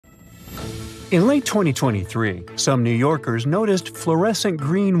In late 2023, some New Yorkers noticed fluorescent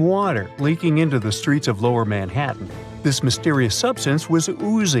green water leaking into the streets of Lower Manhattan. This mysterious substance was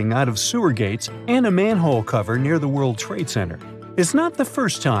oozing out of sewer gates and a manhole cover near the World Trade Center. It's not the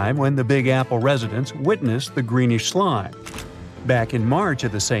first time when the Big Apple residents witnessed the greenish slime. Back in March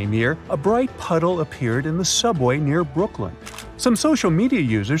of the same year, a bright puddle appeared in the subway near Brooklyn. Some social media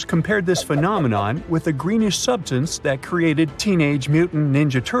users compared this phenomenon with a greenish substance that created Teenage Mutant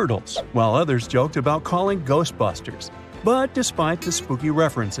Ninja Turtles, while others joked about calling Ghostbusters. But despite the spooky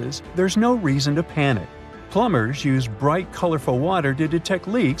references, there's no reason to panic. Plumbers use bright, colorful water to detect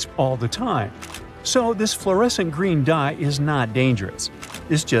leaks all the time. So this fluorescent green dye is not dangerous.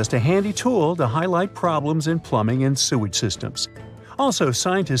 It's just a handy tool to highlight problems in plumbing and sewage systems. Also,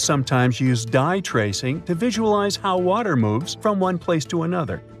 scientists sometimes use dye tracing to visualize how water moves from one place to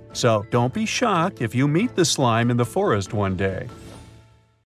another. So don't be shocked if you meet the slime in the forest one day.